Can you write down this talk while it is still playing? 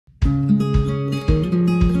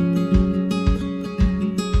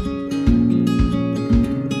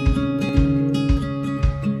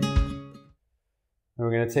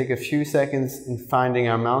to take a few seconds in finding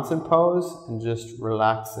our mountain pose and just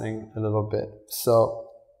relaxing a little bit. So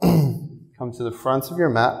come to the front of your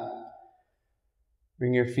mat.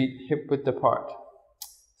 Bring your feet hip-width apart.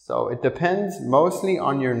 So it depends mostly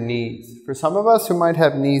on your knees. For some of us who might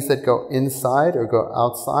have knees that go inside or go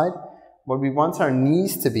outside, what we want our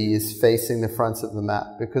knees to be is facing the front of the mat,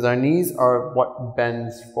 because our knees are what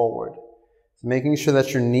bends forward. So making sure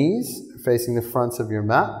that your knees are facing the front of your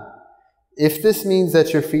mat. If this means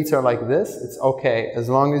that your feet are like this, it's okay, as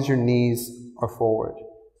long as your knees are forward.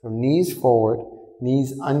 So knees forward,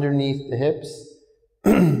 knees underneath the hips,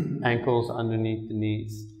 ankles underneath the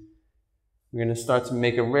knees. We're going to start to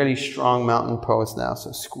make a really strong mountain pose now.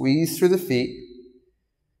 So squeeze through the feet,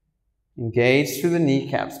 engage through the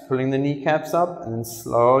kneecaps, pulling the kneecaps up and then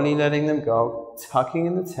slowly letting them go, tucking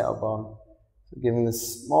in the tailbone. So giving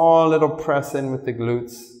this small little press in with the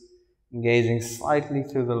glutes, engaging slightly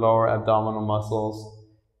through the lower abdominal muscles,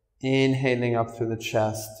 inhaling up through the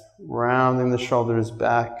chest, rounding the shoulders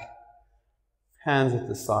back, hands at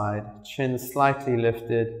the side, chin slightly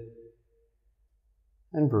lifted,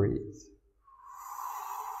 and breathe.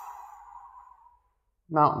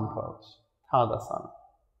 Mountain pose, Tadasana.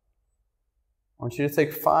 I want you to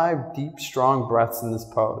take 5 deep, strong breaths in this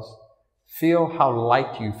pose. Feel how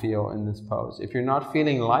light you feel in this pose. If you're not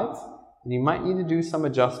feeling light, then you might need to do some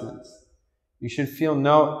adjustments. You should feel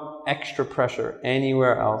no extra pressure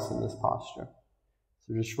anywhere else in this posture.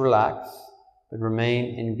 So just relax, but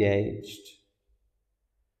remain engaged.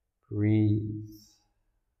 Breathe.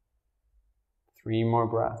 3 more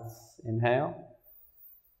breaths. Inhale.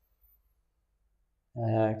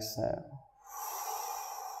 Exhale.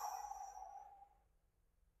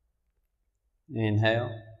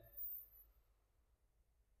 Inhale.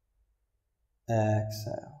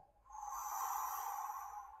 Exhale.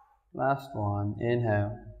 Last one.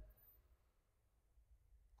 Inhale.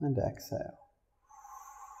 And exhale.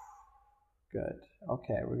 Good.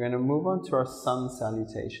 Okay, we're going to move on to our Sun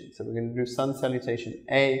Salutation. So we're going to do Sun Salutation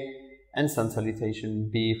A and Sun Salutation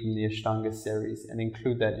B from the Ashtanga series and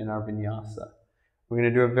include that in our vinyasa. We're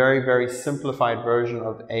going to do a very, very simplified version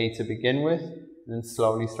of A to begin with, and then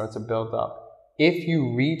slowly start to build up. If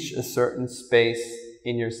you reach a certain space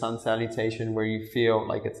in your Sun Salutation where you feel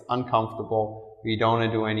like it's uncomfortable, or you don't want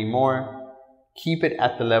to do any more, keep it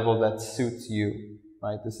at the level that suits you,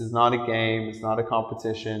 right? This is not a game, it's not a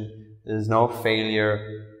competition, there's no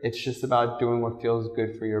failure. It's just about doing what feels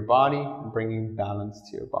good for your body and bringing balance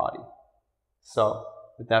to your body. So,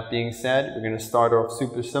 with that being said, we're going to start off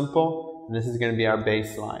super simple. And this is going to be our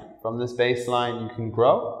baseline. From this baseline, you can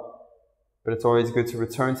grow, but it's always good to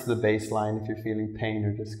return to the baseline if you're feeling pain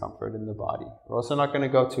or discomfort in the body. We're also not going to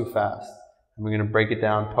go too fast, and we're going to break it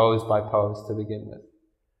down pose by pose to begin with.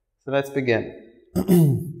 So let's begin.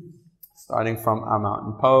 Starting from our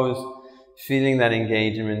mountain pose, feeling that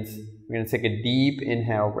engagement. We're going to take a deep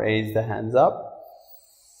inhale, raise the hands up.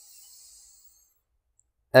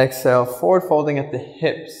 Exhale, forward folding at the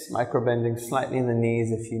hips, micro-bending slightly in the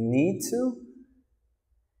knees if you need to.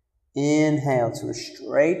 Inhale to a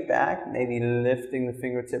straight back, maybe lifting the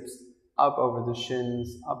fingertips up over the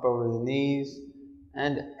shins, up over the knees,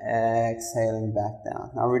 and exhaling back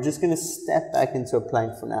down. Now we're just going to step back into a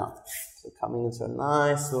plank for now. So coming into a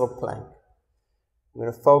nice little plank. We're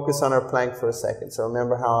going to focus on our plank for a second. So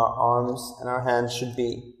remember how our arms and our hands should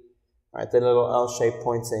be. Right, the little L shape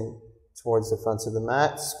pointing towards the front of the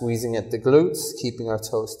mat, squeezing at the glutes, keeping our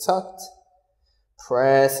toes tucked,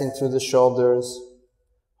 pressing through the shoulders,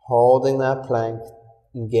 holding that plank,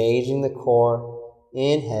 engaging the core.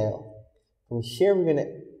 Inhale. From here, we're going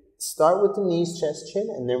to start with the knees, chest, chin,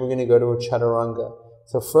 and then we're going to go to a chaturanga.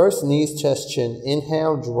 So first, knees, chest, chin.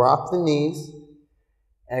 Inhale, drop the knees.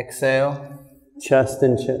 Exhale, chest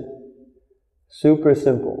and chin. Super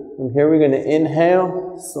simple. From here, we're going to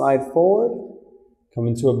inhale, slide forward. Come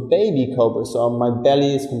into a baby cobra, so my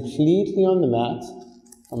belly is completely on the mat.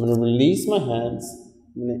 I'm going to release my hands.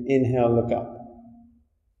 I'm going to inhale, look up.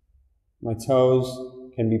 My toes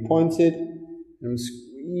can be pointed, and I'm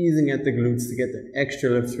squeezing at the glutes to get that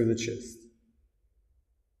extra lift through the chest.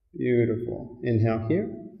 Beautiful. Inhale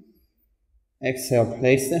here. Exhale,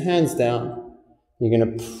 place the hands down. You're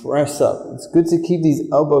going to press up. It's good to keep these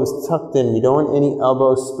elbows tucked in. We don't want any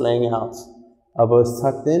elbows splaying out. Elbows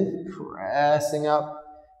tucked in, pressing up.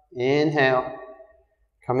 Inhale.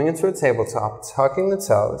 Coming into a tabletop, tucking the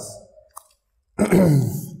toes.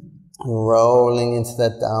 Rolling into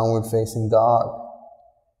that downward facing dog.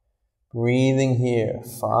 Breathing here,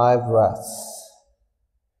 5 breaths.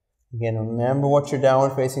 Again, remember what your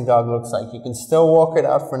downward facing dog looks like. You can still walk it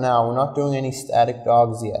out for now. We're not doing any static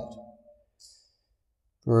dogs yet.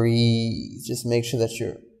 Breathe. Just make sure that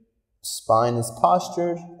your spine is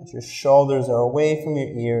postured, that your shoulders are away from your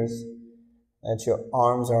ears, that your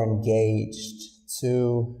arms are engaged.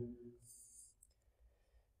 2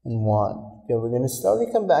 and 1. Good. We're going to slowly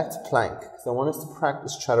come back to plank because I want us to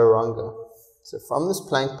practice chaturanga. So from this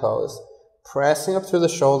plank pose, pressing up through the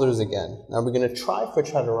shoulders again. Now we're going to try for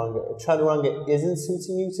chaturanga. If chaturanga isn't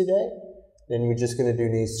suiting you today, then we're just going to do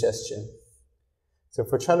knees, chest, chin. So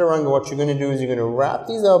for chaturanga, what you're going to do is you're going to wrap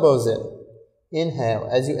these elbows in. Inhale.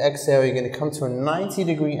 As you exhale, you're going to come to a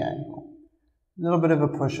 90-degree angle. A little bit of a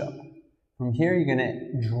push-up. From here, you're going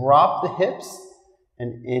to drop the hips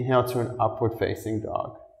and inhale to an upward-facing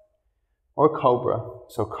dog. Or cobra.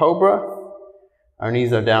 So cobra, our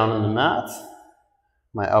knees are down on the mat.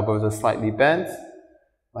 My elbows are slightly bent.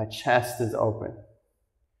 My chest is open.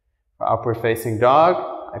 For upward-facing dog,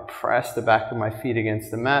 I press the back of my feet against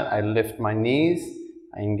the mat. I lift my knees.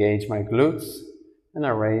 I engage my glutes. And I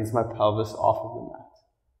raise my pelvis off of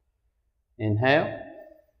the mat. Inhale.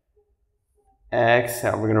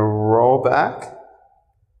 Exhale. We're going to roll back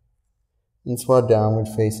into our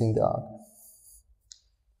downward-facing dog.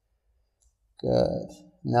 Good.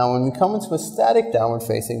 Now when we come into a static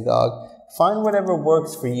downward-facing dog, find whatever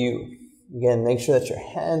works for you. Again, make sure that your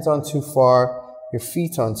hands aren't too far, your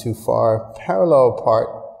feet aren't too far, parallel apart.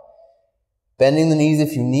 Bending the knees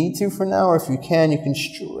if you need to for now, or if you can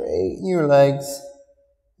straighten your legs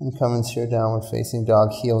and come into your downward-facing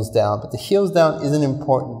dog, heels down. But the heels down isn't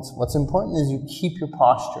important. What's important is you keep your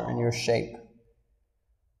posture and your shape.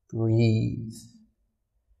 Breathe.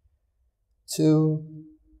 2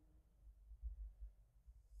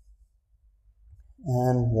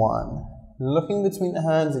 and 1. Looking between the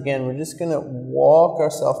hands again, we're just going to walk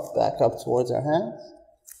ourselves back up towards our hands.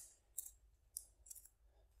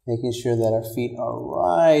 Making sure that our feet are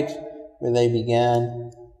right where they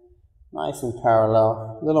began. Nice and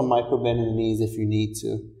parallel. A little micro bend in the knees if you need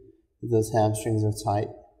to. If those hamstrings are tight.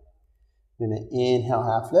 You're going to inhale,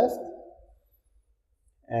 half lift.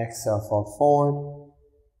 Exhale, fold forward.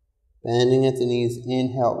 Bending at the knees.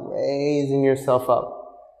 Inhale, raising yourself up.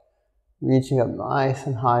 Reaching up nice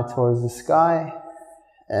and high towards the sky.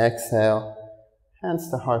 Exhale,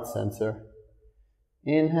 hands to heart center.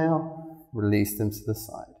 Inhale, release them to the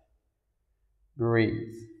side.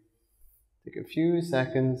 Breathe. Take a few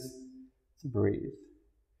seconds to breathe.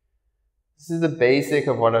 This is the basic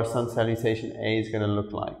of what our Sun Salutation A is going to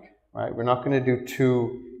look like. Right? We're not going to do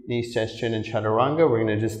 2 knees, chest, chin, and chaturanga. We're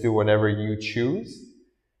going to just do whatever you choose.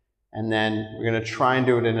 And then we're going to try and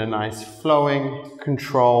do it in a nice flowing,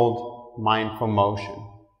 controlled, mindful motion.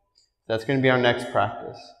 That's going to be our next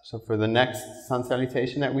practice. So for the next Sun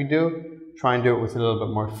Salutation that we do, try and do it with a little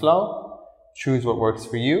bit more flow. Choose what works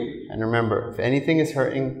for you. And remember, if anything is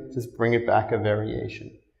hurting, just bring it back a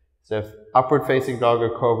variation. So if upward facing dog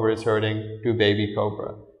or cobra is hurting, do baby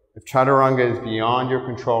cobra. If chaturanga is beyond your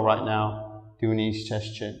control right now, do knees,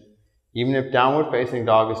 chest, chin. Even if downward facing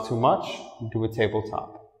dog is too much, do a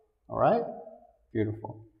tabletop. All right?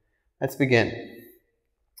 Beautiful. Let's begin.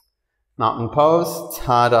 Mountain pose,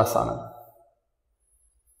 Tadasana.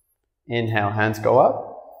 Inhale, hands go up.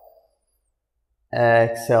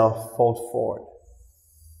 Exhale, fold forward.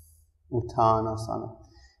 Uttanasana.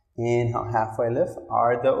 Inhale, halfway lift,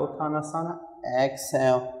 Ardha Uttanasana.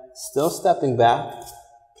 Exhale, still stepping back,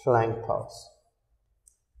 plank pose.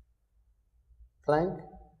 Plank.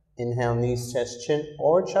 Inhale, knees, chest, chin,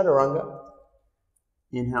 or chaturanga.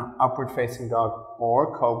 Inhale, upward facing dog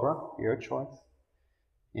or cobra, your choice.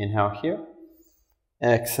 Inhale here.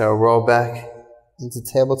 Exhale, roll back into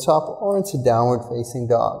tabletop or into downward facing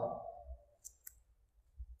dog.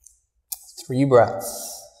 3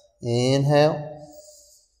 breaths. Inhale.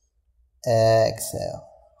 Exhale.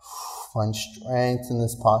 Find strength in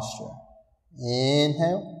this posture.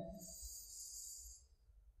 Inhale.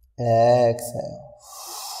 Exhale.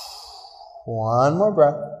 1 more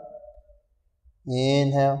breath.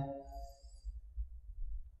 Inhale.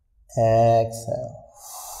 Exhale.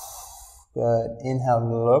 Good.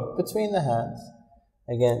 Inhale, look between the hands.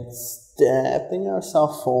 Again, stepping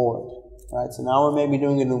ourselves forward. Right, so now we're maybe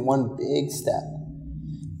doing it in one big step.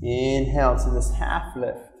 Inhale to this half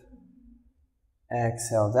lift.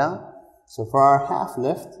 Exhale down. So for our half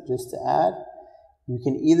lift, just to add, you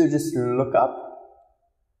can either just look up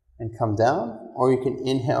and come down, or you can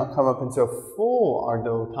inhale, come up into a full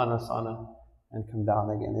Ardha Uttanasana and come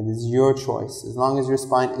down again. It is your choice, as long as your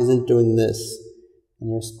spine isn't doing this and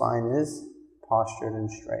your spine is postured and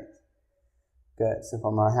straight. Good. So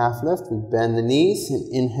from our half lift, we bend the knees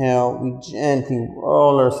and inhale, we gently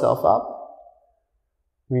roll ourselves up,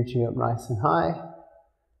 reaching up nice and high.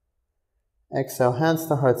 Exhale, hands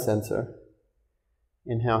to heart center.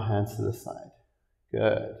 Inhale, hands to the side.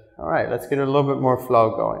 Good. All right, let's get a little bit more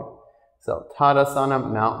flow going. So,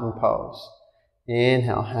 Tadasana, mountain pose.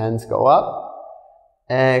 Inhale, hands go up.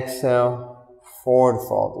 Exhale, forward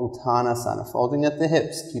fold, Uttanasana. Folding at the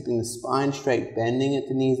hips, keeping the spine straight, bending at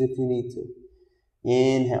the knees if you need to.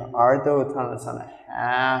 Inhale, Ardha Uttanasana,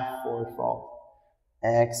 half forward fold.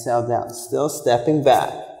 Exhale down, still stepping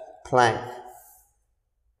back, plank.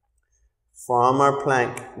 From our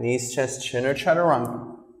plank, knees, chest, chin or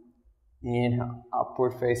chaturanga. Inhale,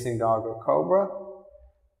 upward facing dog or cobra.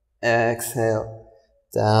 Exhale,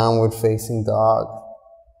 downward facing dog.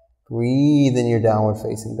 Breathe in your downward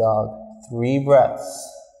facing dog. 3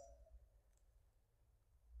 breaths.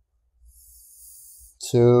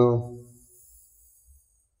 2.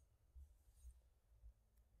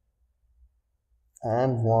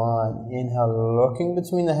 And 1. Inhale, looking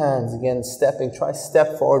between the hands. Again, stepping. Try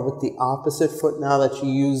step forward with the opposite foot now that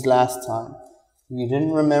you used last time. If you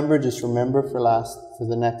didn't remember, just remember for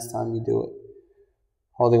the next time you do it.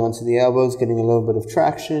 Holding onto the elbows, getting a little bit of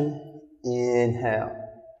traction. Inhale,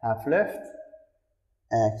 half lift.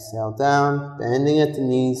 Exhale down, bending at the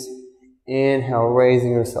knees. Inhale,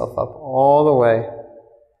 raising yourself up all the way.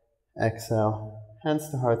 Exhale,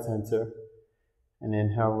 hands to heart center. And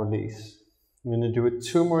inhale, release. I'm going to do it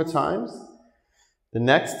 2 more times. The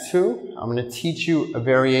next 2, I'm going to teach you a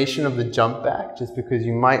variation of the jump back, just because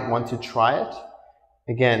you might want to try it.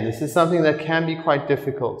 Again, this is something that can be quite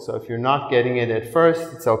difficult, so if you're not getting it at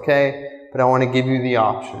first, it's okay, but I want to give you the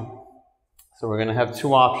option. So we're going to have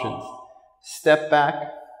 2 options, step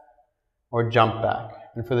back or jump back.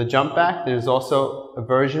 And for the jump back, there's also a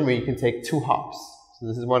version where you can take 2 hops. So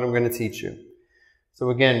this is what I'm going to teach you. So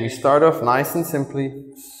again, we start off nice and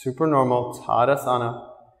simply, super normal, Tadasana.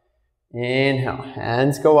 Inhale,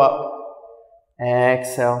 hands go up.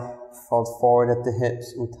 Exhale, fold forward at the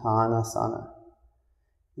hips, Uttanasana.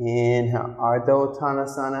 Inhale, Ardha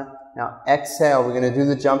Uttanasana. Now exhale, we're going to do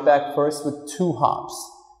the jump back first with 2 hops.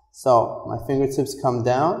 So my fingertips come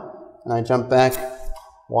down and I jump back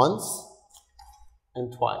once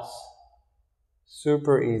and twice.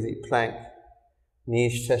 Super easy, plank.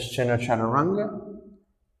 Knees, chest, chin or chaturanga.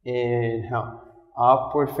 Inhale,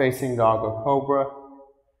 upward facing dog or cobra.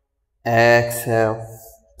 Exhale,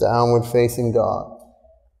 downward facing dog.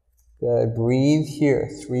 Good, breathe here,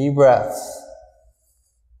 3 breaths.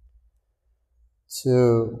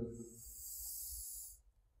 2,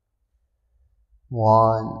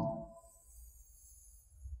 1.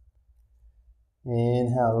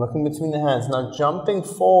 Inhale, looking between the hands. Now jumping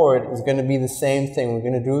forward is going to be the same thing. We're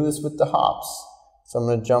going to do this with the hops. So I'm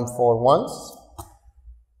going to jump forward once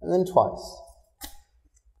and then twice.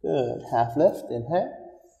 Good, half lift, inhale.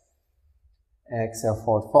 Exhale,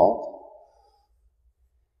 forward fold.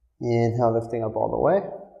 Inhale, lifting up all the way.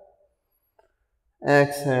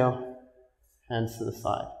 Exhale, hands to the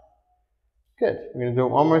side. Good. We're going to do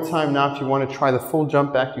it 1 more time. Now, if you want to try the full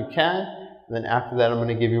jump back, you can. And then after that, I'm going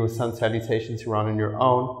to give you a Sun Salutation to run on your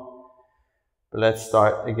own. But let's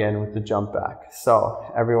start again with the jump back.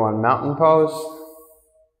 So, everyone, mountain pose.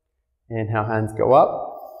 Inhale, hands go up.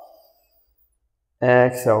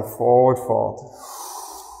 Exhale, forward fold.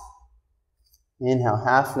 Inhale,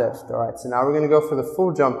 half lift. All right, so now we're going to go for the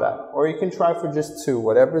full jump back. Or you can try for just 2,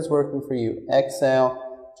 whatever is working for you. Exhale,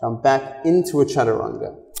 jump back into a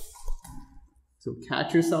chaturanga. So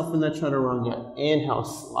catch yourself in that chaturanga. Inhale,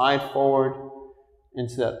 slide forward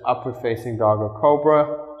into that upward facing dog or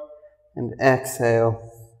cobra. And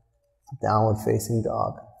exhale, downward facing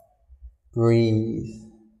dog. Breathe.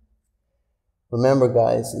 Remember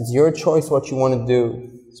guys, it's your choice what you want to do.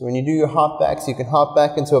 So when you do your hop backs, you can hop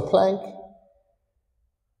back into a plank.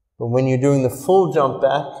 But when you're doing the full jump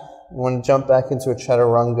back, you want to jump back into a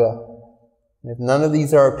chaturanga. And if none of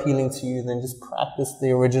these are appealing to you, then just practice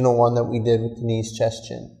the original one that we did with the knees, chest,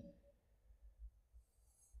 chin.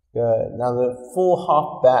 Good. Now the full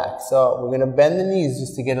hop back. So we're going to bend the knees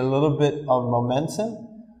just to get a little bit of momentum.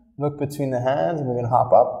 Look between the hands and we're going to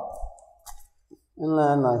hop up and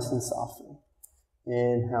land nice and softly.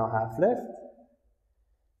 Inhale, half lift.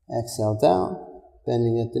 Exhale down,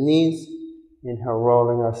 bending at the knees. Inhale,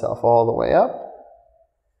 rolling ourselves all the way up.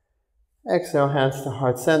 Exhale, hands to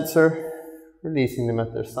heart center. Releasing them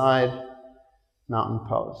at their side, mountain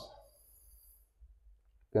pose.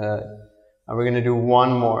 Good. Now we're going to do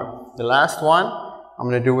 1 more. The last one, I'm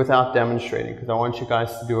going to do without demonstrating because I want you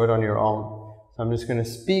guys to do it on your own. So I'm just going to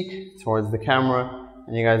speak towards the camera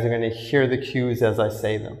and you guys are going to hear the cues as I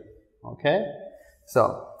say them. Okay?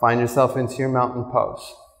 So, find yourself into your mountain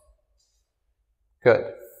pose.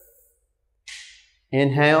 Good.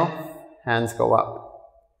 Inhale, hands go up.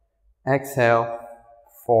 Exhale,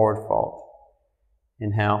 forward fold.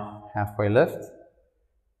 Inhale, halfway lift.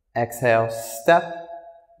 Exhale, step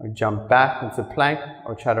or jump back into plank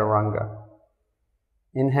or chaturanga.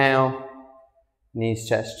 Inhale, knees,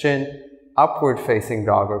 chest, chin, upward facing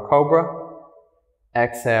dog or cobra.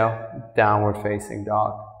 Exhale, downward facing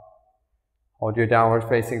dog. Hold your downward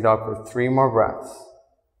facing dog for 3 more breaths.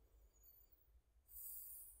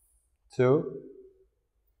 2,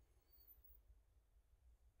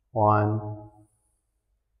 1.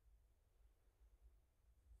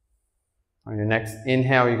 On your next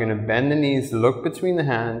inhale, you're going to bend the knees, look between the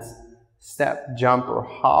hands, step, jump, or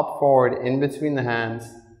hop forward in between the hands.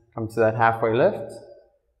 Come to that halfway lift.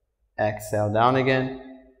 Exhale, down again.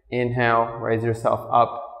 Inhale, raise yourself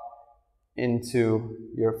up into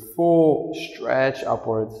your full stretch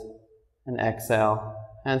upwards. And exhale,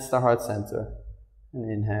 hands to heart center.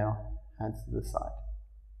 And inhale, hands to the side.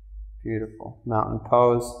 Beautiful. Mountain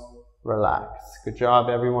pose, relax. Good job,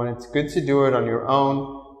 everyone. It's good to do it on your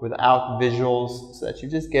own without visuals so that you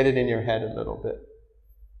just get it in your head a little bit.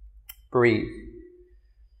 Breathe.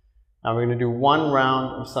 Now we're going to do 1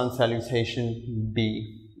 round of Sun Salutation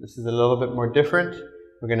B. This is a little bit more different.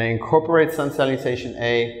 We're going to incorporate Sun Salutation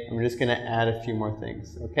A, and we're just going to add a few more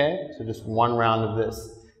things, okay? So just 1 round of this.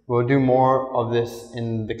 We'll do more of this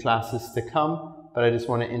in the classes to come, but I just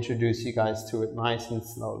want to introduce you guys to it nice and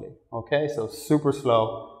slowly, okay? So super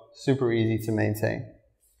slow, super easy to maintain.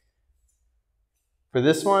 For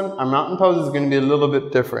this one, our mountain pose is going to be a little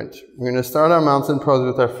bit different. We're going to start our mountain pose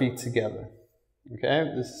with our feet together, okay?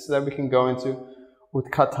 This is so that we can go into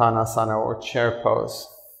Utkatanasana or chair pose.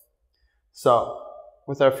 So,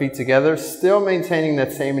 with our feet together, still maintaining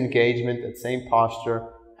that same engagement, that same posture,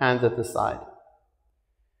 hands at the side.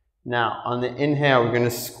 Now, on the inhale, we're going to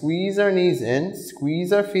squeeze our knees in,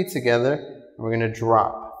 squeeze our feet together, and we're going to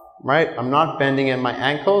drop, right? I'm not bending at my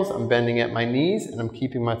ankles, I'm bending at my knees, and I'm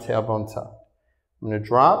keeping my tailbone tucked. I'm going to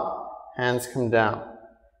drop, hands come down.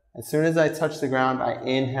 As soon as I touch the ground, I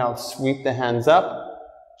inhale, sweep the hands up,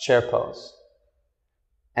 chair pose.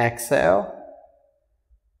 Exhale,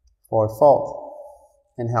 forward fold.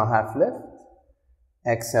 Inhale, half lift.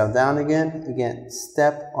 Exhale, down again. Again,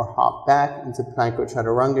 step or hop back into plank or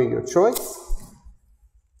chaturanga, your choice.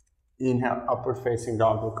 Inhale, upward facing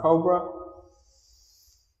dog or cobra.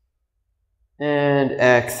 And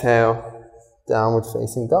exhale, downward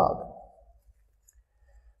facing dog.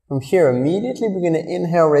 From here, immediately we're going to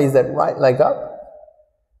inhale, raise that right leg up.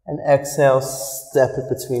 And exhale, step it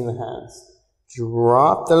between the hands.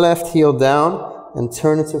 Drop the left heel down and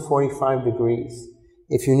turn it to 45 degrees.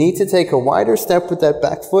 If you need to take a wider step with that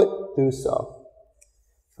back foot, do so.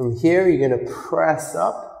 From here, you're going to press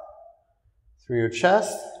up through your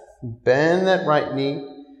chest, bend that right knee,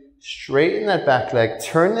 straighten that back leg,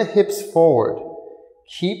 turn the hips forward.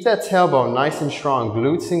 Keep that tailbone nice and strong,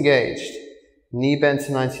 glutes engaged. Knee bent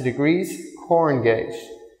to 90 degrees, core engaged.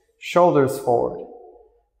 Shoulders forward.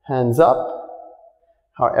 Hands up,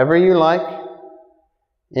 however you like.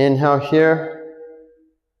 Inhale here,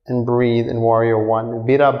 and breathe in Warrior 1.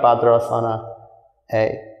 Virabhadrasana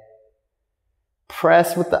A.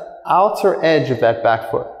 Press with the outer edge of that back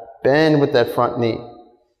foot. Bend with that front knee.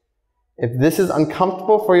 If this is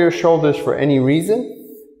uncomfortable for your shoulders for any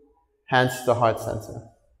reason, hands to the heart center.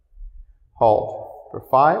 Hold for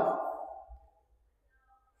 5,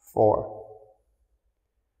 4,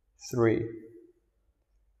 3,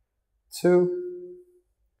 2,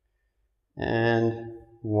 and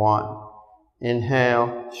 1.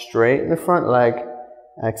 Inhale, straighten the front leg.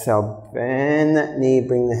 Exhale, bend that knee,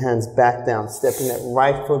 bring the hands back down, stepping that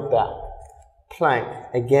right foot back. Plank.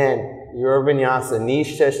 Again, your vinyasa,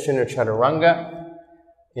 knees, chest, chin, or chaturanga.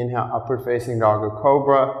 Inhale, upward facing dog or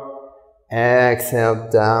cobra. Exhale,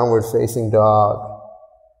 downward facing dog.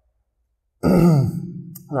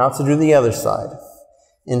 Now to do the other side.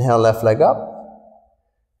 Inhale, left leg up.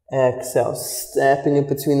 Exhale, stepping in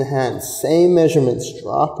between the hands. Same measurements,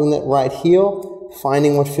 dropping that right heel,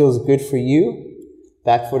 finding what feels good for you.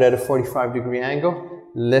 Back foot at a 45-degree angle,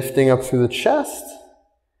 lifting up through the chest,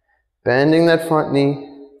 bending that front knee,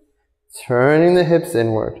 turning the hips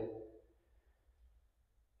inward.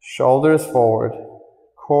 Shoulders forward,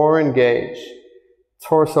 core engaged,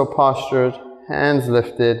 torso postured, hands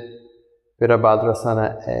lifted.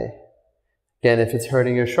 Virabhadrasana A. Again, if it's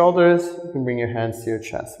hurting your shoulders, you can bring your hands to your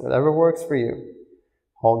chest. Whatever works for you.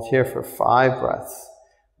 Hold here for 5 breaths.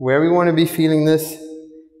 Where we want to be feeling this,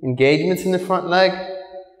 engagements in the front leg,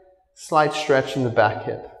 slight stretch in the back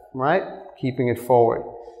hip, right? Keeping it forward.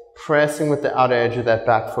 Pressing with the outer edge of that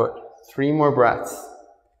back foot. 3 more breaths.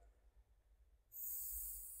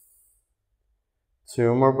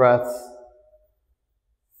 2 more breaths.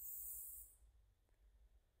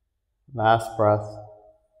 Last breath.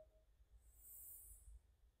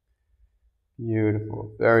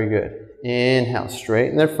 Beautiful. Very good. Inhale,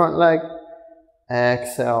 straighten that front leg.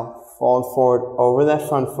 Exhale, fold forward over that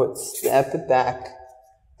front foot. Step it back.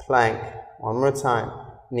 Plank. One more time.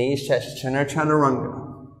 Knees touch chin or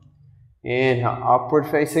chaturanga. Inhale, upward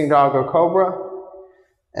facing dog or cobra.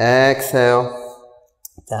 Exhale,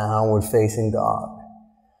 downward facing dog.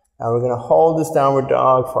 Now we're going to hold this downward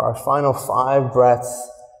dog for our final 5 breaths.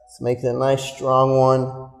 Let's make it a nice strong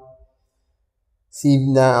one. See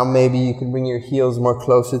now, maybe you can bring your heels more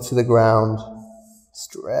closer to the ground.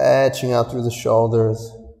 Stretching out through the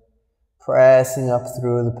shoulders. Pressing up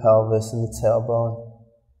through the pelvis and the tailbone.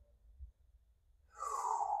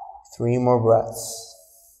 3 more breaths.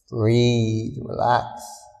 Breathe, relax.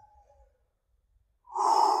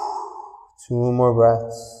 2 more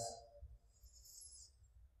breaths.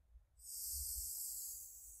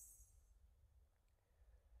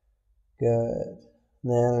 Good.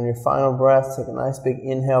 And then on your final breath, take a nice big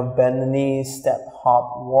inhale, bend the knees, step,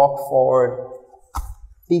 hop, walk forward,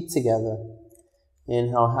 feet together.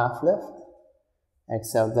 Inhale, half lift.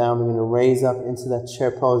 Exhale down, we're going to raise up into that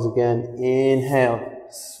chair pose again. Inhale,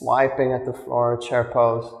 swiping at the floor, chair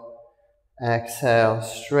pose. Exhale,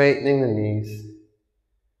 straightening the knees.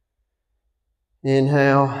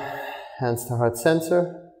 Inhale, hands to heart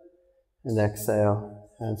center. And exhale,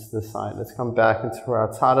 hands to the side. Let's come back into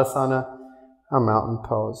our Tadasana, our mountain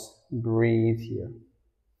pose. Breathe here.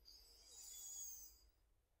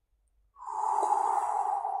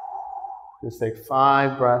 Just take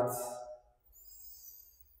 5 breaths.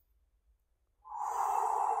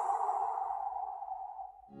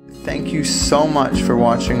 Thank you so much for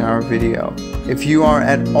watching our video. If you are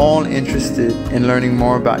at all interested in learning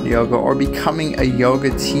more about yoga or becoming a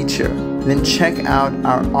yoga teacher, then check out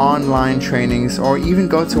our online trainings or even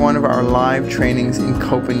go to one of our live trainings in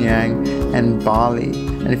Copenhagen and Bali.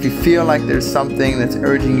 And if you feel like there's something that's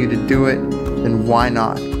urging you to do it, then why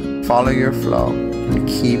not? Follow your flow and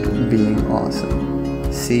keep being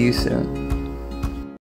awesome. See you soon.